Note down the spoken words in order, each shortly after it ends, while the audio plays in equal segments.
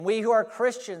We who are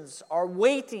Christians are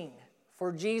waiting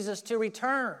for Jesus to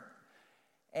return.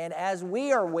 And as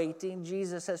we are waiting,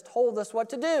 Jesus has told us what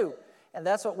to do. And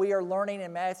that's what we are learning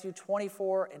in Matthew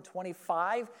 24 and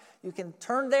 25. You can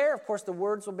turn there. Of course, the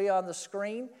words will be on the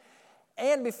screen.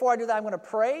 And before I do that, I'm going to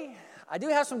pray. I do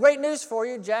have some great news for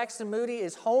you. Jackson Moody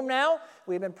is home now.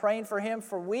 We've been praying for him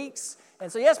for weeks.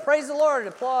 And so, yes, praise the Lord.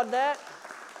 Applaud that.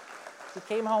 He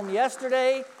came home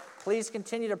yesterday. Please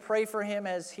continue to pray for him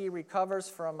as he recovers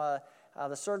from the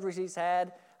surgeries he's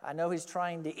had. I know he's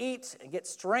trying to eat and get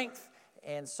strength,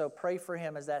 and so pray for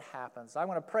him as that happens. I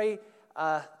want to pray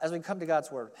as we come to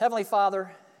God's Word. Heavenly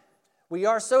Father, we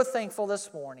are so thankful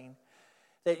this morning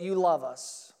that you love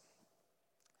us.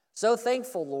 So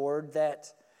thankful, Lord,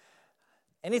 that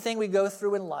anything we go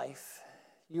through in life,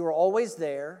 you are always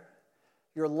there.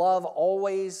 Your love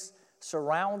always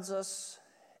surrounds us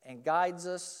and guides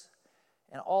us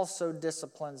and also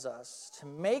disciplines us to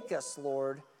make us,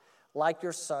 Lord, like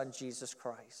your Son, Jesus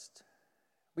Christ.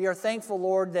 We are thankful,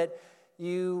 Lord, that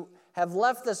you have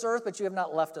left this earth, but you have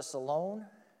not left us alone.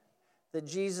 That,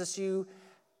 Jesus, you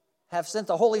have sent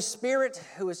the Holy Spirit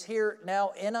who is here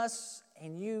now in us,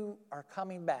 and you are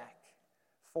coming back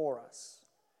for us.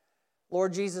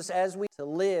 Lord Jesus, as we to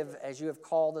live as you have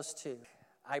called us to,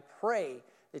 I pray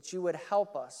that you would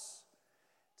help us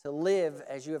to live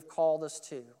as you have called us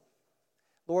to.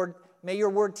 Lord, may your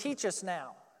word teach us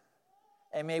now,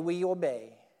 and may we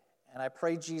obey. And I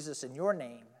pray, Jesus, in your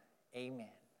name, amen.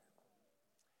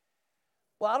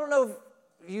 Well, I don't know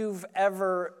if you've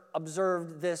ever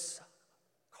observed this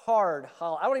card.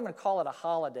 I don't even call it a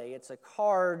holiday. It's a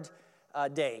card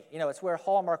day. You know, it's where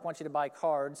Hallmark wants you to buy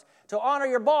cards to honor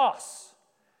your boss.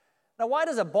 Now, why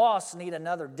does a boss need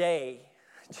another day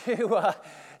to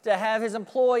have his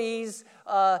employees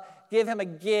give him a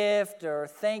gift or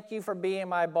thank you for being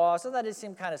my boss? And that just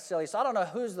seemed kind of silly. So I don't know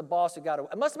who's the boss who got it.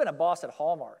 It must have been a boss at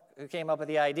Hallmark who came up with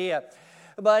the idea.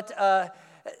 But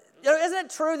isn't it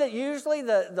true that usually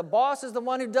the boss is the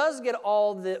one who does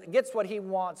gets what he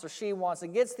wants or she wants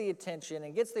and gets the attention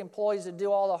and gets the employees to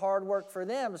do all the hard work for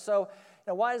them? So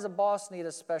why does a boss need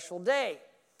a special day?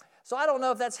 So I don't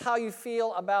know if that's how you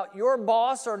feel about your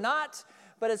boss or not,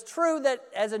 but it's true that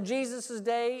as in Jesus'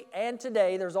 day and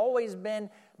today, there's always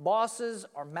been bosses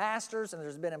or masters, and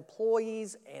there's been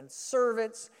employees and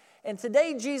servants. And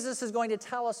today, Jesus is going to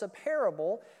tell us a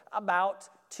parable about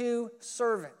two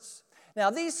servants.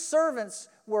 Now, these servants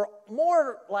were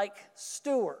more like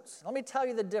stewards. Let me tell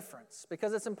you the difference,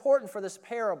 because it's important for this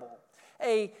parable.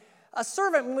 A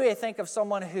servant, we may think of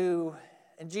someone who,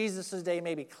 in Jesus' day,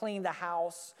 maybe cleaned the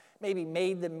house, maybe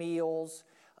made the meals,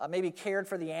 maybe cared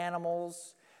for the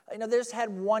animals. They just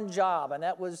had one job, and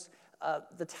that was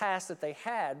the task that they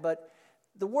had. But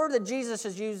the word that Jesus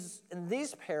has used in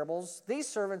these parables, these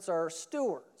servants are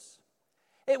stewards.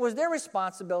 It was their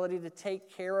responsibility to take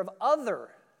care of other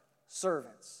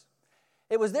servants.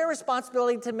 It was their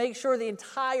responsibility to make sure the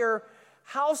entire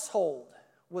household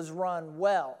was run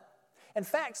well. In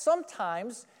fact,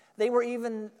 sometimes they were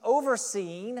even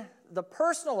overseeing the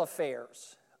personal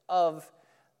affairs of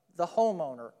the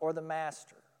homeowner or the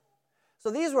master. So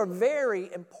these were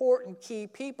very important key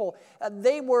people.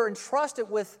 They were entrusted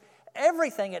with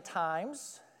everything at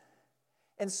times,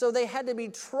 and so they had to be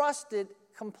trusted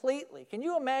completely. Can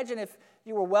you imagine if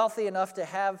you were wealthy enough to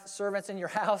have servants in your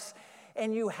house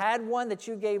and you had one that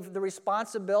you gave the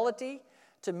responsibility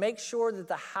to make sure that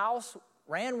the house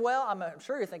ran well? I'm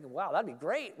sure you're thinking, wow, that'd be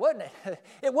great, wouldn't it?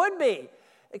 It would be,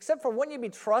 except for wouldn't you be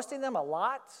trusting them a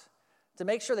lot to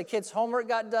make sure the kids' homework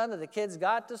got done, that the kids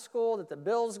got to school, that the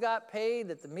bills got paid,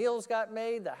 that the meals got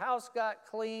made, the house got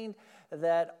cleaned,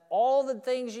 that all the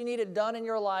things you needed done in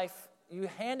your life, you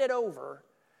handed over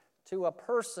to a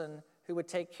person who would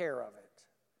take care of it.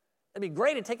 It'd be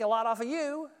great to take a lot off of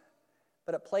you,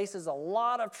 but it places a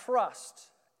lot of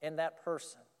trust in that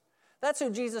person. That's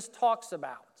who Jesus talks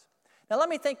about. Now let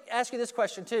me ask you this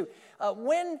question too.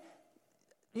 When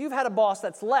you've had a boss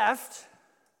that's left,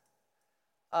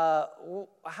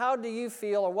 how do you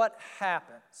feel or what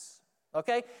happens?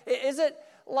 Okay? Is it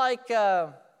like,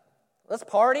 let's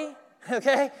party?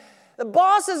 Okay? The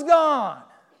boss is gone.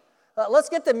 Let's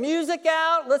get the music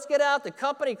out. Let's get out the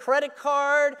company credit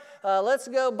card. Let's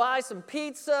go buy some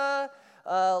pizza.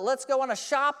 Let's go on a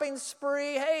shopping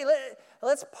spree. Hey,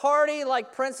 let's party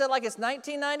like Prince said, like it's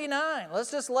 1999.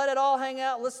 Let's just let it all hang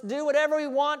out. Let's do whatever we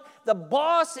want. The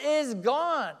boss is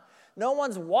gone. No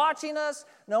one's watching us.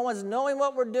 No one's knowing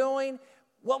what we're doing.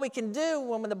 What we can do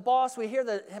when the boss, we hear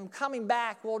him coming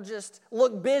back, we'll just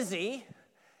look busy,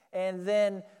 and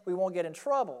then we won't get in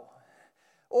trouble.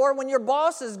 Or when your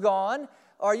boss is gone,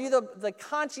 are you the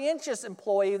conscientious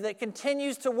employee that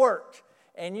continues to work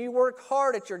and you work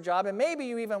hard at your job, and maybe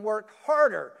you even work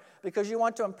harder because you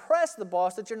want to impress the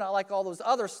boss that you're not like all those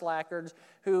other slackers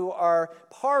who are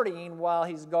partying while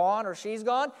he's gone or she's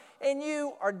gone, and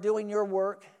you are doing your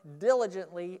work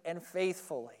diligently and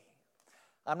faithfully.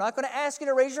 I'm not going to ask you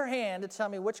to raise your hand to tell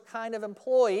me which kind of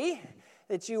employee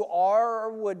that you are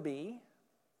or would be,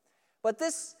 but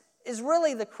this is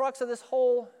really the crux of this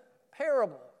whole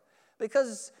parable,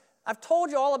 because I've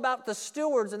told you all about the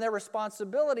stewards and their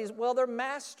responsibilities. Well, their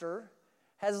master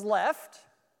has left,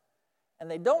 and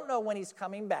they don't know when he's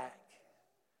coming back.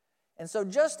 And so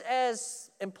just as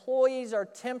employees are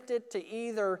tempted to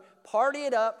either party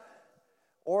it up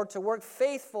or to work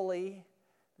faithfully,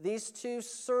 these two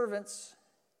servants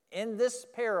in this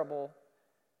parable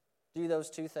do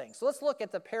those two things. So let's look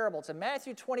at the parable. It's in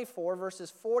Matthew 24, verses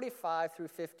 45 through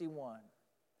 51.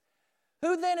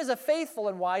 Who then is a faithful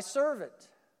and wise servant,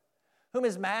 whom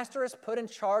his master has put in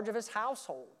charge of his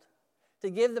household, to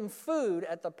give them food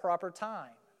at the proper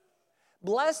time?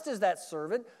 Blessed is that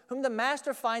servant whom the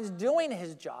master finds doing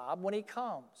his job when he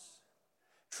comes.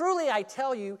 Truly, I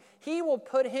tell you, he will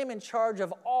put him in charge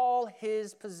of all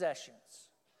his possessions.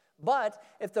 But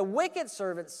if the wicked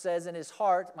servant says in his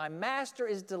heart, my master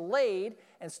is delayed,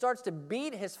 and starts to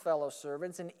beat his fellow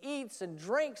servants and eats and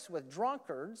drinks with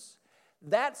drunkards,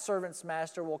 that servant's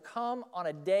master will come on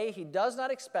a day he does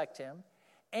not expect him,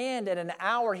 and at an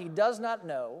hour he does not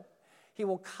know. He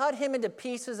will cut him into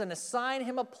pieces and assign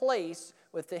him a place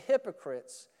with the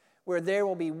hypocrites, where there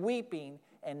will be weeping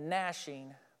and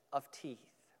gnashing of teeth.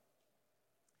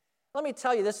 Let me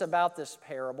tell you this about this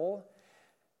parable.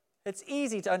 It's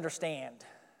easy to understand.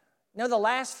 You know, the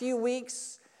last few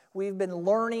weeks, we've been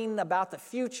learning about the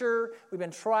future. We've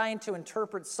been trying to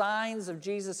interpret signs of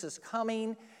Jesus'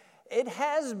 coming. It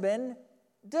has been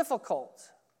difficult.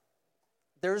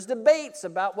 There's debates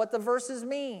about what the verses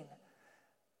mean.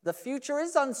 The future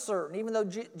is uncertain, even though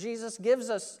Jesus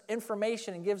gives us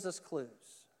information and gives us clues.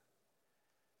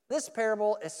 This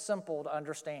parable is simple to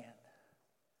understand.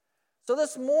 So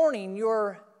this morning,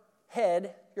 your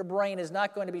head, your brain is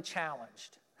not going to be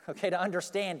challenged, to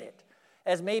understand it,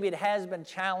 as maybe it has been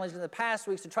challenged in the past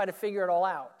weeks to try to figure it all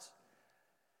out.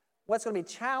 What's going to be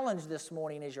challenged this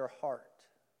morning is your heart.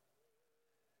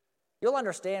 You'll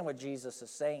understand what Jesus is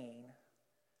saying,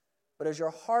 but is your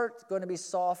heart going to be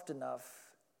soft enough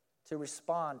to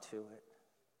respond to it?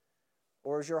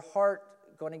 Or is your heart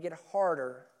going to get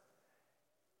harder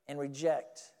and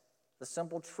reject the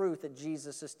simple truth that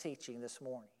Jesus is teaching this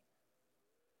morning?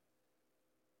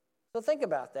 So think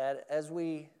about that as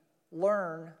we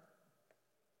learn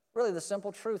really the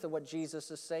simple truth of what Jesus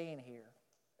is saying here.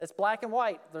 It's black and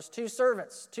white. There's two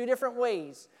servants, two different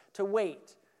ways to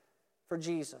wait for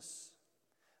Jesus.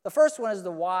 The first one is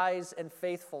the wise and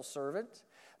faithful servant.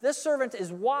 This servant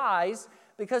is wise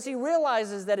because he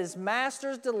realizes that his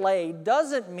master's delay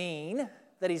doesn't mean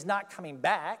that he's not coming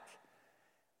back.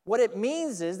 What it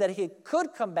means is that he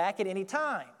could come back at any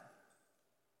time.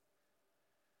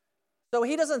 So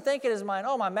he doesn't think in his mind,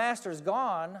 oh, my master's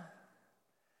gone.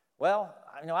 Well,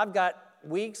 I've got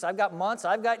weeks, I've got months,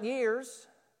 I've got years.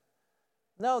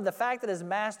 No, the fact that his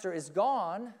master is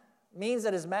gone means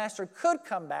that his master could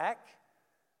come back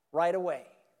right away.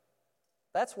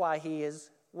 That's why he is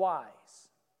wise.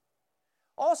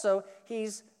 Also,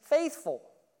 he's faithful.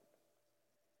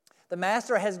 The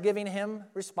master has given him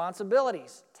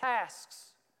responsibilities,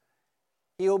 tasks.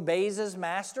 He obeys his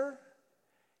master.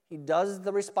 He does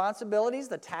the responsibilities,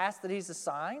 the tasks that he's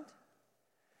assigned.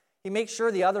 He makes sure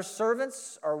the other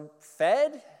servants are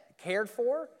fed, cared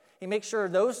for. He makes sure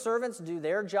those servants do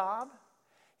their job.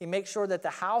 He makes sure that the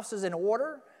house is in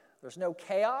order. There's no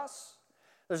chaos.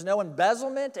 There's no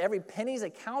embezzlement. Every penny's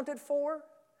accounted for.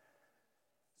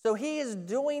 So he is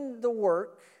doing the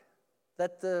work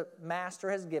that the master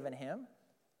has given him,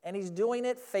 and he's doing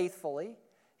it faithfully.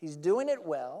 He's doing it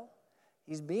well.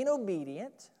 He's being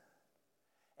obedient.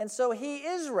 And so he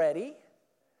is ready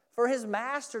for his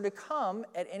master to come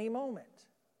at any moment.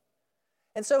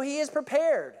 And so he is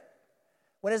prepared.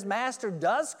 When his master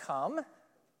does come,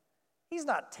 he's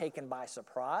not taken by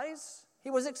surprise.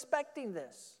 He was expecting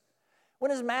this.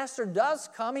 When his master does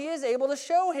come, he is able to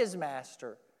show his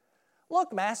master,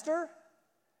 look, master,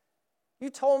 you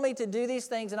told me to do these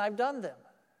things and I've done them.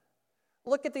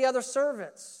 Look at the other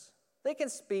servants. They can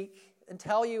speak and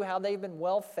tell you how they've been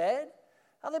well fed,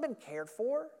 how they've been cared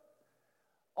for.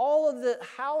 All of the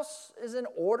house is in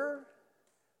order.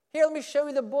 Here, let me show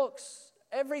you the books.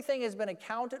 Everything has been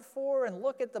accounted for, and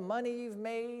look at the money you've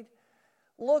made.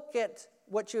 Look at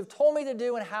what you've told me to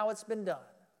do and how it's been done.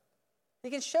 He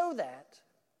can show that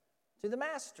to the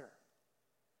master.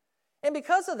 And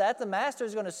because of that, the master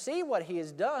is going to see what he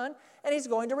has done, and he's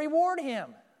going to reward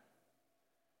him.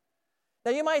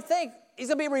 Now, you might think he's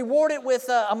going to be rewarded with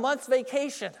a month's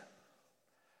vacation,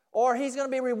 or he's going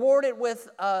to be rewarded with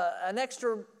an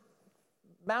extra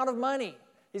amount of money.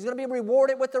 He's going to be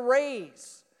rewarded with a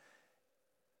raise.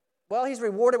 Well, he's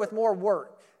rewarded with more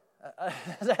work.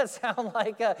 Does that sound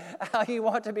like how you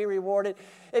want to be rewarded?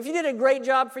 If you did a great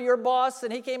job for your boss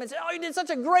and he came and said, "Oh, you did such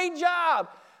a great job.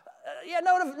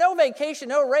 No vacation,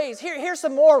 no raise. Here's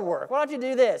some more work. Why don't you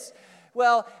do this?"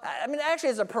 Well, I mean, actually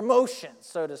it's a promotion,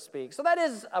 so to speak. So that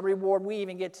is a reward we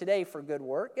even get today for good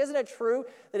work. Isn't it true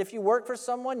that if you work for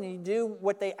someone and you do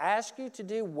what they ask you to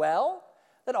do well,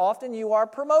 that often you are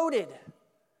promoted?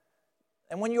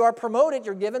 And when you are promoted,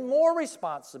 you're given more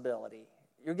responsibility.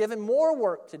 You're given more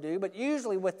work to do, but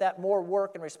usually with that more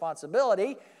work and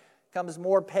responsibility comes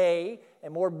more pay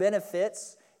and more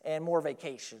benefits and more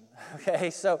vacation. Okay,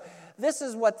 so this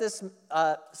is what this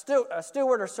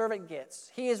steward or servant gets.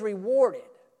 He is rewarded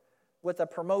with a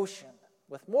promotion,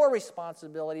 with more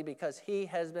responsibility because he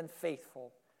has been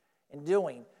faithful in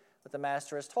doing what the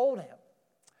master has told him.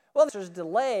 Well, there's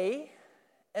delay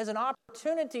as an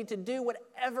opportunity to do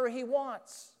whatever he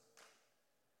wants.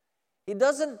 He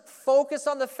doesn't focus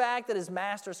on the fact that his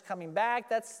master's coming back.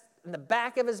 That's in the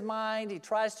back of his mind. He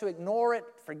tries to ignore it,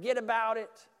 forget about it.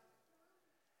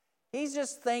 He's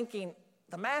just thinking,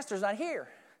 the master's not here.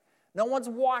 No one's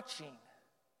watching.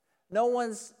 No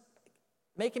one's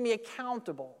making me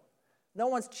accountable. No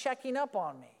one's checking up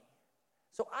on me.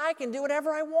 So I can do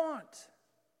whatever I want.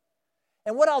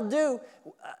 And what I'll do,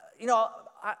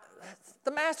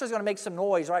 the master's going to make some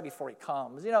noise right before he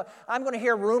comes. I'm going to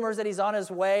hear rumors that he's on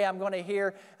his way. I'm going to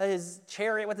hear his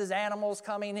chariot with his animals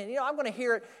coming. And, I'm going to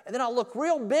hear it. And then I'll look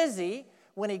real busy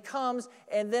when he comes.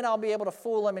 And then I'll be able to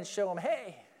fool him and show him,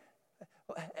 hey,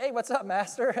 what's up,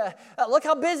 master? Look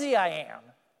how busy I am.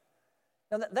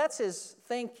 Now, that's his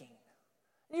thinking.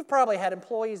 You've probably had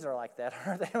employees that are like that.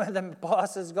 When the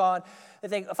boss is gone, they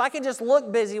think, if I can just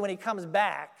look busy when he comes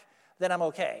back, then I'm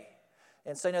okay.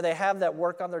 And so, they have that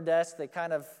work on their desk. They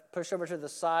kind of push over to the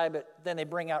side, but then they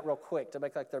bring out real quick to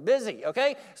make like they're busy,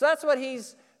 okay? So that's what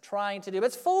he's trying to do. But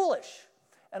it's foolish.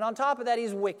 And on top of that,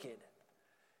 he's wicked.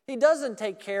 He doesn't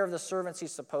take care of the servants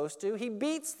he's supposed to. He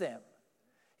beats them.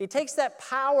 He takes that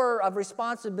power of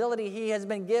responsibility he has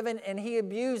been given and he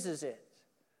abuses it.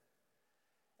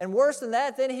 And worse than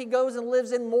that, then he goes and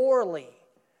lives immorally.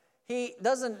 He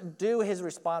doesn't do his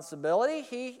responsibility.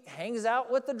 He hangs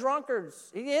out with the drunkards.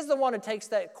 He is the one who takes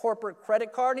that corporate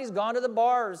credit card. He's gone to the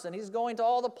bars and he's going to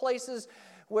all the places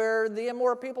where the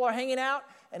immoral people are hanging out.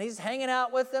 And he's hanging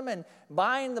out with them and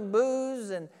buying the booze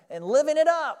and living it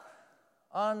up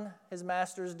on his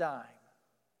master's dime.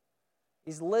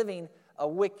 He's living a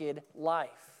wicked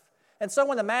life. And so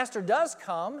when the master does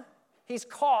come, he's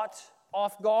caught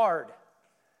off guard.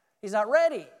 He's not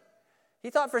ready. He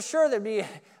thought for sure there'd be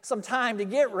some time to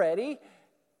get ready,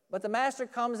 but the master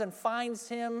comes and finds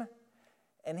him,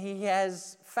 and he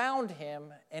has found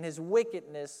him in his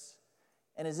wickedness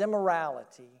and his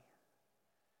immorality.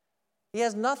 He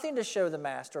has nothing to show the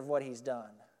master of what he's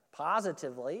done.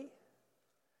 Positively,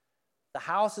 the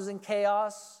house is in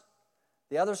chaos.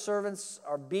 The other servants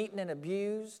are beaten and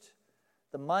abused.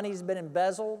 The money's been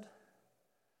embezzled.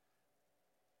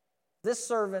 This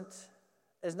servant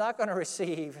is not going to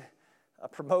receive a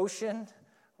promotion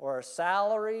or a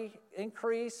salary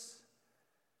increase,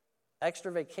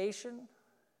 extra vacation.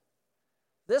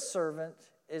 This servant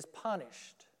is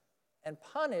punished, and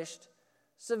punished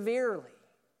severely.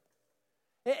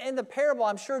 In the parable,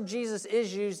 I'm sure Jesus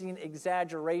is using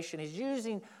exaggeration. He's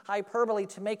using hyperbole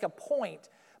to make a point.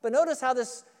 But notice how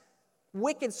this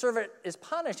wicked servant is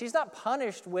punished. He's not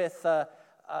punished with a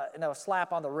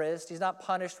slap on the wrist. He's not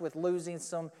punished with losing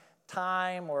some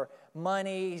time or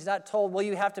money. He's not told, well,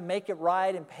 you have to make it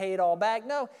right and pay it all back.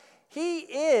 No, he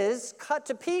is cut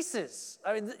to pieces.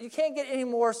 I mean, you can't get any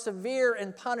more severe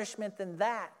in punishment than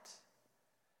that.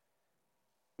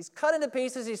 He's cut into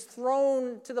pieces. He's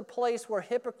thrown to the place where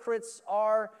hypocrites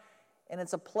are, and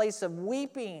it's a place of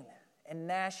weeping and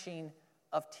gnashing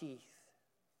of teeth.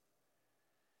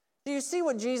 Do you see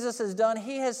what Jesus has done?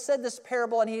 He has said this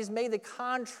parable, and he's made the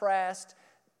contrast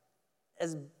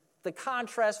as the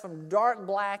contrast from dark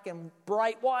black and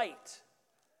bright white.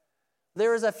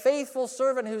 There is a faithful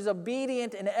servant who's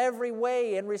obedient in every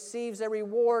way and receives a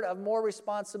reward of more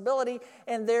responsibility,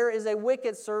 and there is a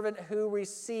wicked servant who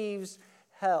receives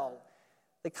hell.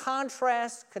 The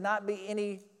contrast could not be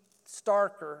any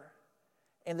starker,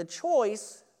 and the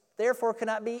choice, therefore,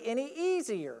 cannot be any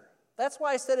easier. That's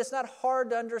why I said it's not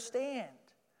hard to understand.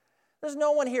 There's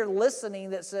no one here listening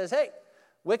that says, hey,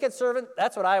 Wicked servant,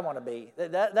 that's what I want to be.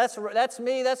 That's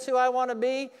me, that's who I want to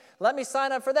be. Let me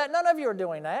sign up for that. None of you are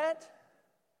doing that.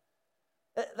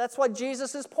 That's what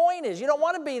Jesus' point is. You don't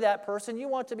want to be that person. You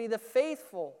want to be the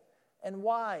faithful and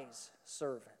wise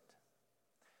servant.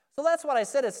 So that's what I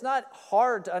said. It's not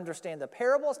hard to understand the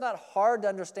parable. It's not hard to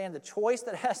understand the choice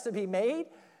that has to be made.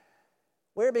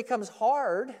 Where it becomes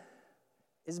hard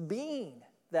is being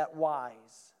that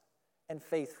wise and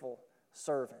faithful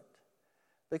servant.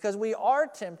 Because we are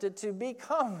tempted to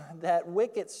become that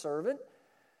wicked servant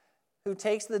who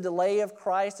takes the delay of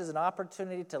Christ as an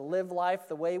opportunity to live life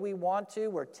the way we want to.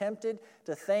 We're tempted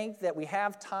to think that we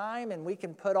have time and we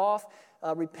can put off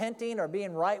repenting or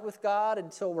being right with God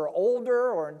until we're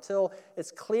older or until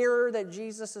it's clearer that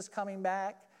Jesus is coming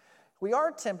back. We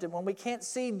are tempted when we can't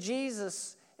see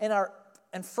Jesus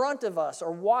in front of us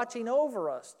or watching over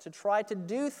us to try to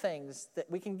do things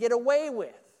that we can get away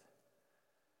with.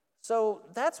 So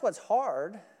that's what's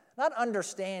hard, not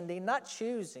understanding, not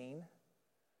choosing,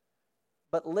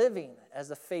 but living as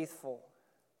a faithful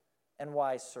and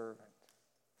wise servant.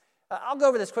 I'll go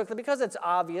over this quickly because it's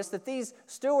obvious that these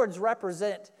stewards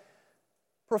represent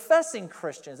professing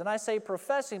Christians. And I say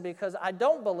professing because I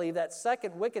don't believe that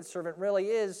second wicked servant really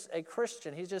is a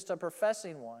Christian. He's just a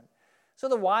professing one. So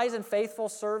the wise and faithful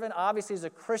servant obviously is a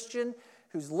Christian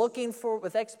who's looking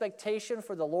with expectation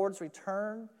for the Lord's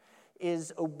return,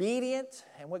 is obedient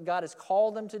and what God has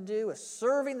called them to do, is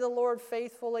serving the Lord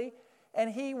faithfully, and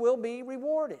he will be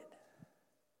rewarded.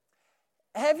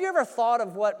 Have you ever thought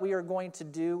of what we are going to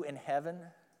do in heaven?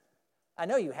 I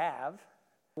know you have.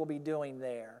 We'll be doing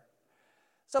there.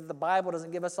 So the Bible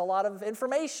doesn't give us a lot of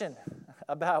information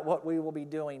about what we will be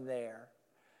doing there.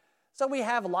 So we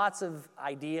have lots of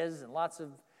ideas and lots of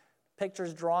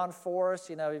pictures drawn for us.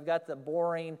 You know, you've got the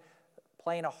boring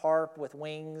playing a harp with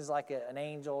wings like an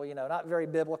angel, not very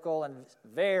biblical and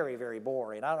very, very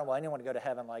boring. I don't know why anyone would go to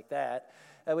heaven like that.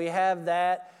 We have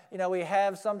that. We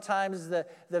have sometimes the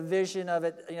vision of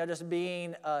it, just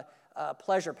being a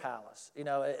pleasure palace.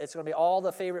 It's going to be all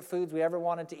the favorite foods we ever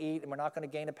wanted to eat, and we're not going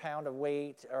to gain a pound of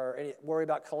weight or worry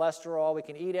about cholesterol. We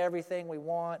can eat everything we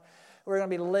want. We're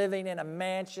going to be living in a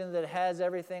mansion that has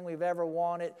everything we've ever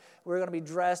wanted. We're going to be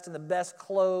dressed in the best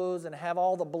clothes and have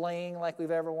all the bling like we've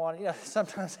ever wanted.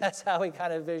 Sometimes that's how we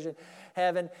kind of envision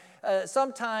heaven.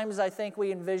 Sometimes I think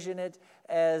we envision it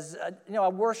as a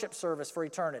worship service for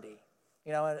eternity.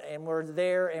 And we're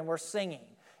there and we're singing.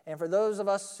 And for those of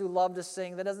us who love to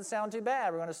sing, that doesn't sound too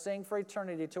bad. We're going to sing for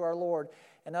eternity to our Lord.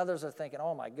 And others are thinking,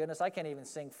 oh my goodness, I can't even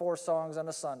sing 4 songs on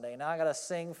a Sunday. Now I got to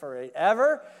sing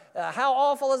forever? How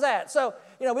awful is that? So,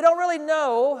 we don't really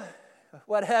know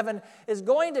what heaven is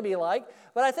going to be like,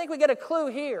 but I think we get a clue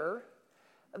here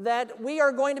that we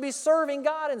are going to be serving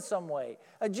God in some way.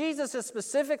 Jesus is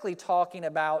specifically talking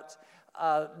about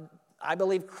I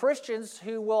believe Christians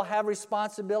who will have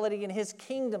responsibility in his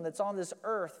kingdom that's on this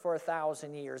earth for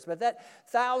 1,000 years. But that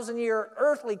 1,000-year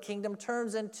earthly kingdom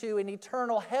turns into an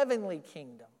eternal heavenly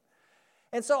kingdom.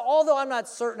 And so although I'm not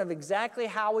certain of exactly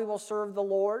how we will serve the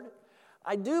Lord,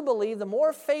 I do believe the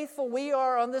more faithful we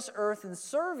are on this earth in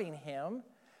serving him,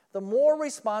 the more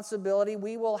responsibility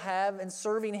we will have in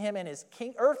serving him in his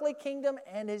earthly kingdom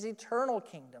and his eternal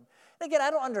kingdom. And again, I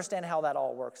don't understand how that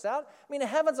all works out. I mean,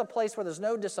 heaven's a place where there's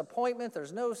no disappointment,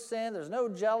 there's no sin, there's no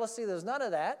jealousy, there's none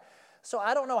of that. So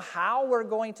I don't know how we're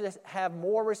going to have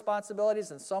more responsibilities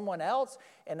than someone else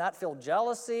and not feel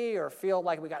jealousy or feel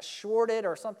like we got shorted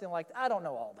or something like that. I don't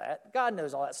know all that. God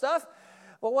knows all that stuff.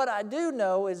 But what I do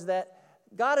know is that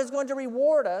God is going to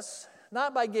reward us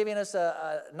not by giving us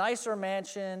a nicer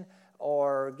mansion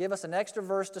or give us an extra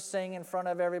verse to sing in front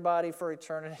of everybody for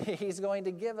eternity. He's going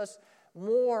to give us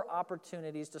more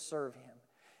opportunities to serve him.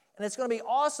 And it's going to be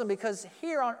awesome because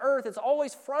here on earth it's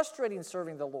always frustrating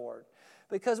serving the Lord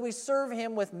because we serve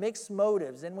him with mixed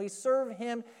motives and we serve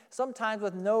him sometimes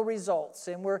with no results.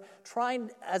 And we're trying,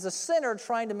 as a sinner,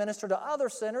 trying to minister to other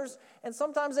sinners, and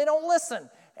sometimes they don't listen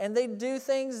and they do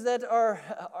things that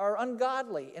are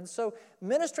ungodly. And so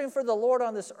ministering for the Lord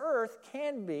on this earth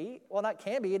can be, well, not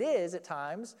can be, it is at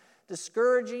times,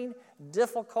 discouraging,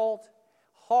 difficult,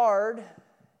 hard.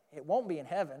 It won't be in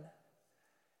heaven.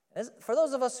 For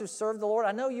those of us who serve the Lord,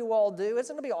 I know you all do, it's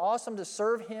going to be awesome to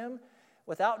serve him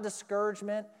without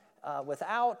discouragement,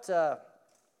 without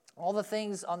all the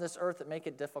things on this earth that make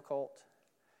it difficult.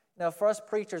 For us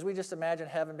preachers, we just imagine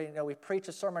heaven being, we preach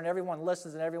a sermon and everyone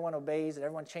listens and everyone obeys and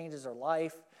everyone changes their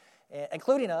life,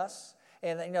 including us.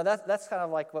 And, that's kind of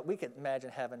like what we could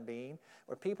imagine heaven being,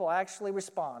 where people actually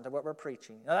respond to what we're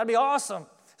preaching. That'd be awesome.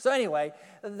 So anyway,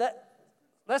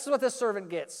 that's what this servant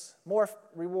gets, more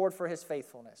reward for his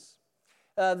faithfulness.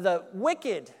 The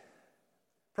wicked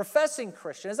Professing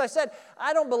Christian. As I said,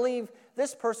 I don't believe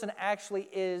this person actually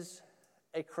is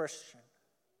a Christian.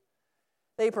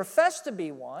 They profess to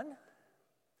be one.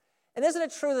 And isn't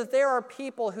it true that there are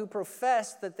people who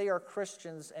profess that they are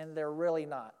Christians and they're really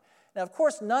not? Now, of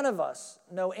course, none of us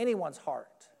know anyone's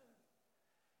heart.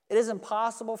 It is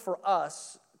impossible for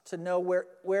us to know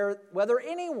whether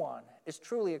anyone is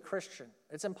truly a Christian.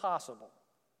 It's impossible.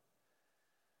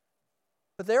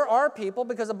 But there are people,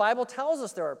 because the Bible tells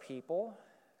us there are people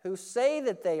who say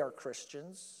that they are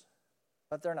Christians,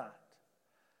 but they're not.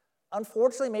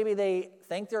 Unfortunately, maybe they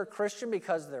think they're a Christian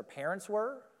because their parents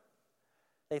were.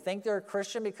 They think they're a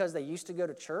Christian because they used to go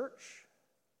to church.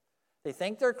 They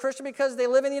think they're a Christian because they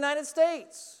live in the United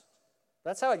States.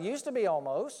 That's how it used to be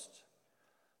almost.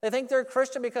 They think they're a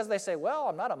Christian because they say, well,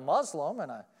 I'm not a Muslim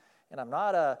and I'm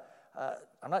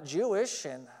not Jewish,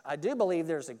 and I do believe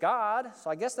there's a God, so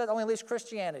I guess that only leaves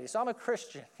Christianity. So I'm a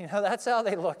Christian. That's how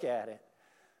they look at it.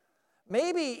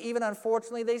 Maybe even,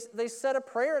 unfortunately, they said a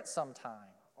prayer at some time.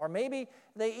 Or maybe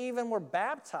they even were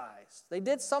baptized. They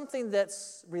did something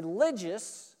that's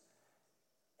religious,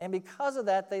 and because of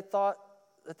that, they thought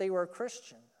that they were a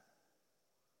Christian.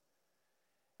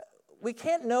 We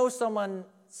can't know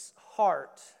someone's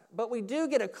heart, but we do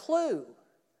get a clue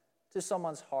to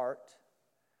someone's heart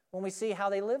when we see how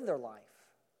they live their life.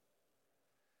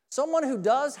 Someone who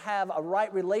does have a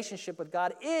right relationship with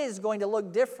God is going to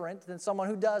look different than someone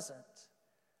who doesn't.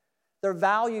 Their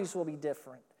values will be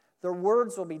different. Their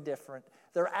words will be different.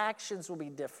 Their actions will be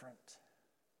different.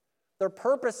 Their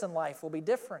purpose in life will be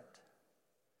different.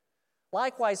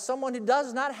 Likewise, someone who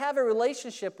does not have a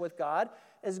relationship with God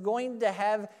is going to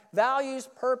have values,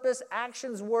 purpose,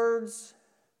 actions, words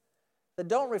that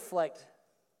don't reflect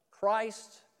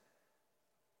Christ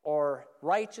or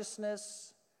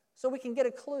righteousness, so we can get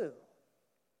a clue.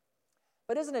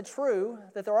 But isn't it true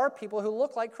that there are people who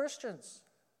look like Christians,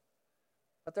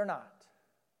 but they're not?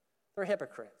 They're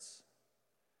hypocrites.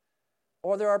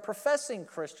 Or there are professing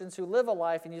Christians who live a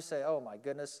life and you say, oh my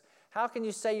goodness, how can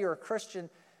you say you're a Christian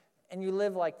and you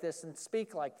live like this and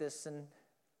speak like this and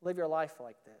live your life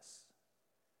like this?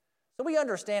 So we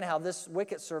understand how this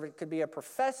wicked servant could be a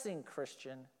professing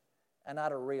Christian and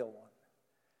not a real one.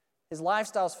 His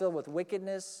lifestyle is filled with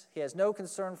wickedness. He has no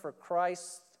concern for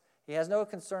Christ. He has no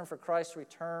concern for Christ's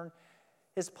return.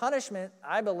 His punishment,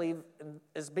 I believe,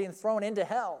 is being thrown into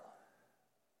hell,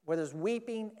 where there's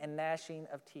weeping and gnashing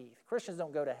of teeth. Christians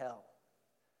don't go to hell.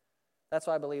 That's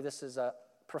why I believe this is a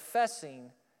professing,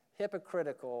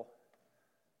 hypocritical,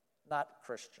 not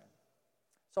Christian.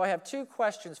 So I have two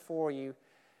questions for you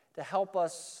to help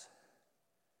us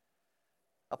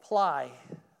apply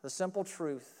the simple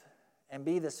truth and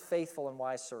be this faithful and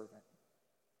wise servant.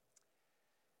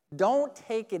 Don't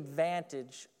take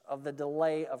advantage of the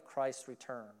delay of Christ's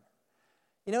return.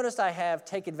 You notice I have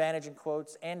take advantage in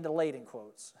quotes and delayed in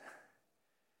quotes.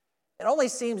 It only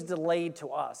seems delayed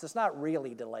to us. It's not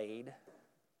really delayed.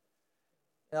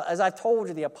 As I've told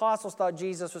you, the apostles thought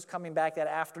Jesus was coming back that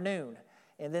afternoon,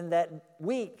 and then that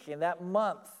week, and that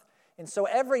month. And so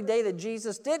every day that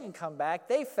Jesus didn't come back,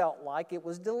 they felt like it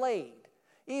was delayed.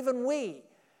 Even we,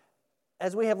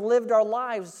 as we have lived our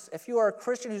lives, if you are a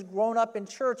Christian who's grown up in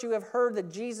church, you have heard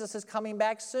that Jesus is coming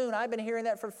back soon. I've been hearing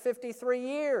that for 53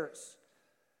 years.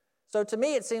 So to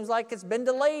me, it seems like it's been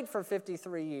delayed for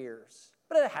 53 years.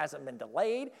 But it hasn't been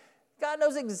delayed. God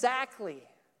knows exactly.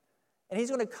 And He's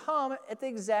going to come at the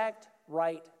exact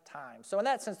right time. So in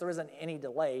that sense, there isn't any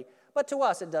delay. But to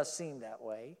us, it does seem that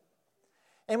way.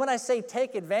 And when I say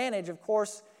take advantage, of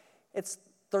course,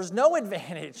 there's no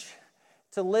advantage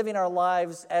to living our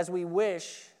lives as we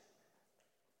wish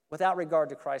without regard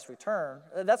to Christ's return.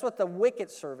 That's what the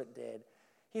wicked servant did.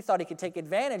 He thought he could take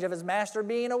advantage of his master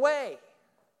being away.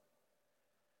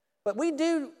 But we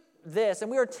do this, and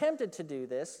we are tempted to do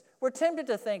this. We're tempted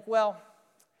to think, well,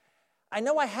 I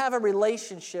know I have a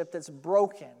relationship that's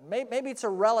broken. Maybe it's a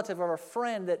relative or a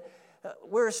friend that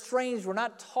we're estranged, we're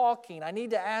not talking. I need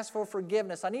to ask for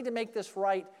forgiveness. I need to make this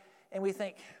right. And we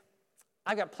think,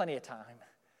 I've got plenty of time.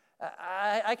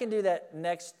 I can do that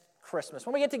next Christmas.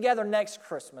 When we get together next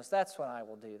Christmas, that's when I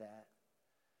will do that.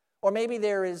 Or maybe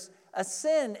there is a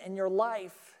sin in your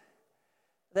life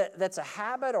that's a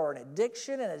habit or an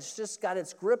addiction, and it's just got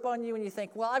its grip on you, and you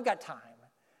think, well, I've got time.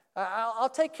 I'll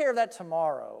take care of that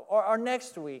tomorrow or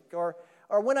next week or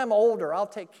when I'm older, I'll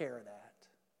take care of that.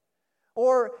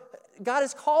 Or God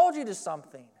has called you to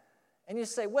something, and you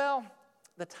say, well,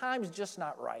 the time's just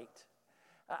not right.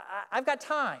 I've got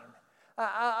time.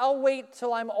 I'll wait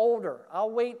till I'm older. I'll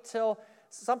wait till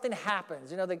something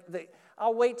happens.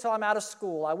 I'll wait till I'm out of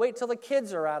school. I'll wait till the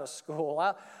kids are out of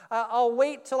school. I'll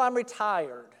wait till I'm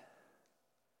retired.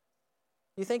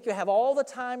 You think you have all the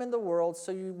time in the world,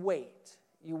 so you wait.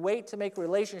 You wait to make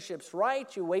relationships right.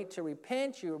 You wait to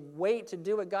repent. You wait to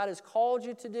do what God has called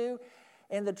you to do.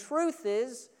 And the truth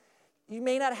is, you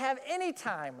may not have any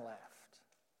time left.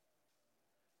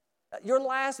 Your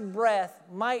last breath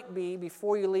might be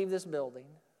before you leave this building.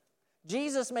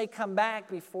 Jesus may come back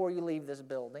before you leave this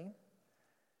building.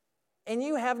 And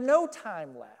you have no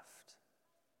time left.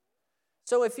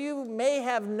 So if you may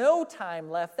have no time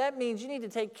left, that means you need to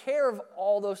take care of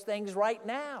all those things right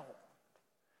now.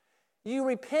 You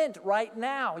repent right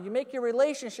now. You make your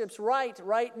relationships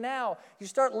right now. You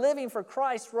start living for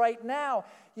Christ right now.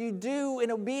 You do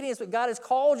in obedience what God has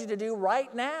called you to do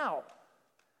right now.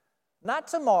 Not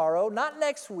tomorrow, not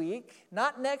next week,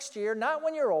 not next year, not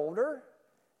when you're older.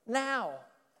 Now.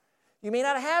 You may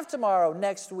not have tomorrow,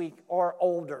 next week, or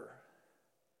older.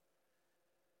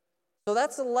 So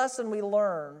that's a lesson we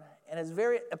learn, and it's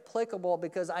very applicable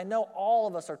because I know all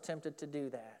of us are tempted to do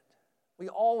that. We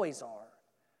always are.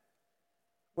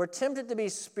 We're tempted to be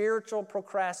spiritual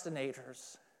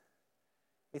procrastinators.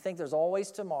 We think there's always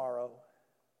tomorrow.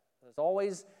 There's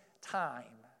always time.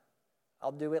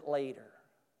 I'll do it later.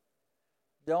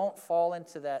 Don't fall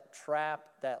into that trap,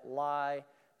 that lie,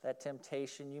 that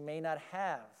temptation you may not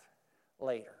have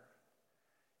later.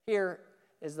 Here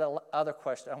is the other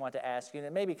question I want to ask you, and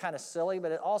it may be kind of silly,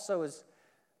 but it also is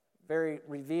very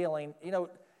revealing. You know,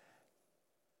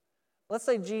 let's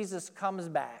say Jesus comes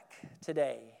back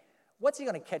today. What's he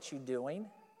going to catch you doing?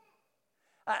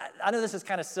 I know this is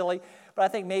kind of silly, but I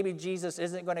think maybe Jesus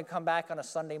isn't going to come back on a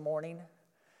Sunday morning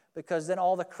because then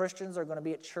all the Christians are going to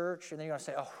be at church and then you're going to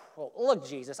say, oh, well, look,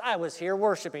 Jesus, I was here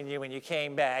worshiping you when you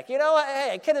came back. You know,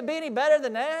 hey, can it be any better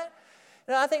than that?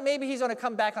 You know, I think maybe he's going to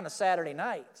come back on a Saturday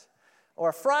night or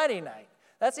a Friday night.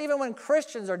 That's even when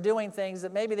Christians are doing things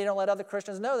that maybe they don't let other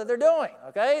Christians know that they're doing,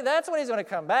 okay? That's when he's going to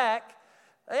come back.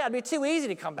 Yeah, it'd be too easy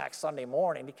to come back Sunday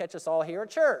morning to catch us all here at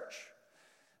church.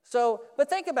 So, but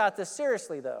think about this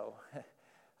seriously, though.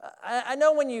 I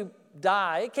know when you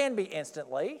die, it can be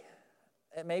instantly.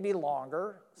 It may be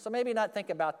longer. So maybe not think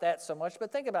about that so much,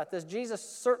 but think about this. Jesus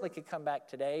certainly could come back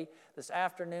today, this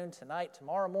afternoon, tonight,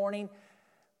 tomorrow morning.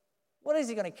 What is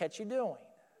he going to catch you doing?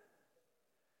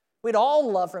 We'd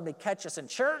all love for him to catch us in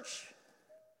church,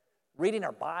 reading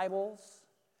our Bibles,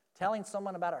 telling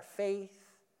someone about our faith,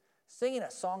 singing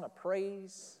a song of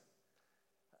praise.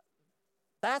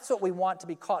 That's what we want to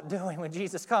be caught doing when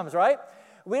Jesus comes, right?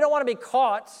 We don't want to be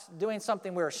caught doing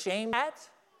something we're ashamed at.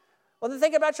 Well, then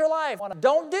think about your life.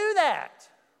 Don't do that.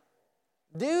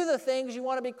 Do the things you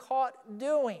want to be caught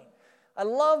doing. I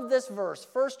love this verse,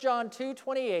 1 John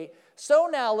 2:28. So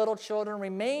now, little children,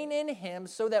 remain in him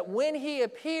so that when he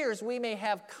appears, we may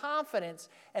have confidence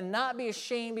and not be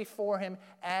ashamed before him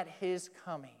at his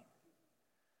coming.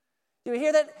 Do you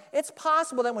hear that? It's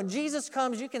possible that when Jesus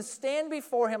comes, you can stand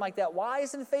before him like that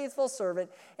wise and faithful servant,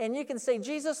 and you can say,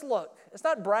 Jesus, look, it's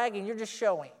not bragging, you're just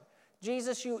showing.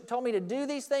 Jesus, you told me to do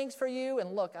these things for you,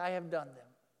 and look, I have done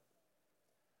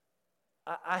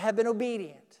them. I have been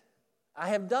obedient. I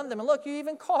have done them, and look, you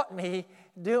even caught me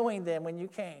doing them when you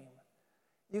came.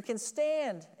 You can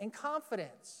stand in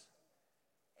confidence,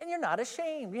 and you're not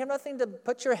ashamed. You have nothing to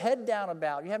put your head down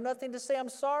about. You have nothing to say I'm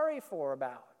sorry for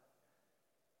about.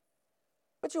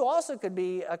 But you also could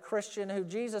be a Christian who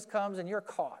Jesus comes and you're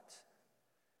caught.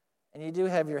 And you do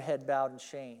have your head bowed in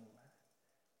shame.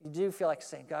 You do feel like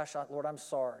saying, gosh, Lord, I'm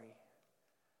sorry.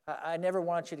 I never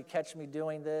wanted you to catch me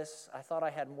doing this. I thought I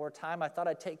had more time. I thought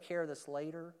I'd take care of this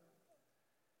later.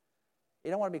 You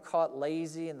don't want to be caught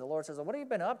lazy and the Lord says, well, what have you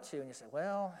been up to? And you say,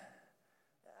 well,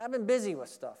 I've been busy with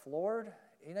stuff, Lord.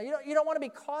 You don't want to be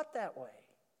caught that way.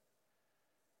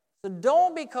 So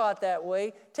don't be caught that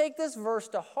way. Take this verse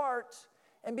to heart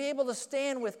and be able to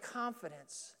stand with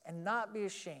confidence and not be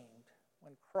ashamed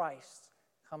when Christ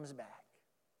comes back.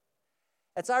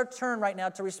 It's our turn right now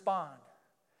to respond.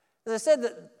 As I said,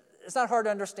 it's not hard to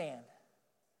understand.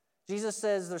 Jesus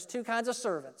says there's two kinds of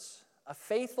servants, a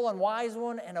faithful and wise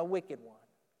one and a wicked one.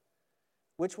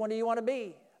 Which one do you want to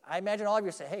be? I imagine all of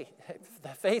you say, hey, the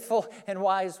faithful and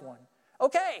wise one.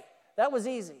 Okay, that was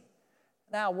easy.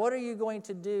 Now, what are you going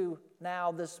to do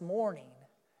now this morning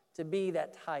to be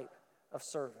that type of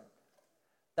servant?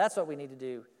 That's what we need to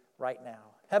do right now.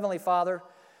 Heavenly Father,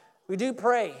 we do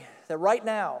pray that right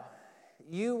now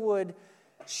you would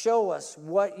show us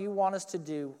what you want us to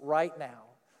do right now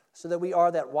so that we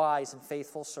are that wise and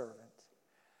faithful servant.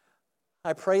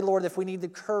 I pray, Lord, if we need the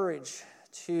courage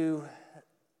to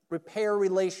repair a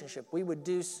relationship, we would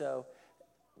do so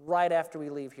right after we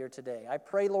leave here today. I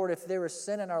pray, Lord, if there is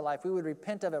sin in our life, we would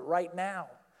repent of it right now.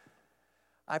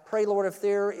 I pray, Lord, if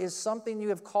there is something you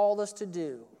have called us to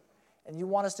do, And you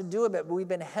want us to do it, but we've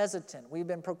been hesitant. We've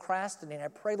been procrastinating. I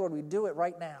pray, Lord, we do it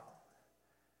right now.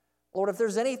 Lord, if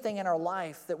there's anything in our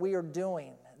life that we are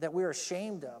doing that we're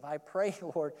ashamed of, I pray,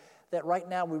 Lord, that right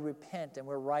now we repent and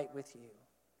we're right with you.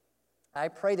 I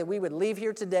pray that we would leave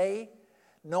here today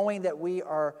knowing that we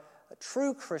are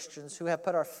true Christians who have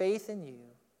put our faith in you,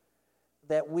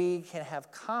 that we can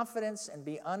have confidence and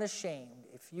be unashamed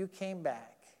if you came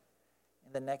back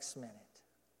in the next minute.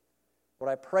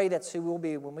 Lord, I pray that's who we'll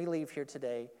be when we leave here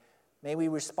today. May we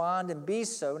respond and be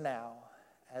so now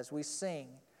as we sing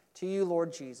to you,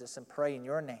 Lord Jesus, and pray in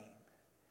your name.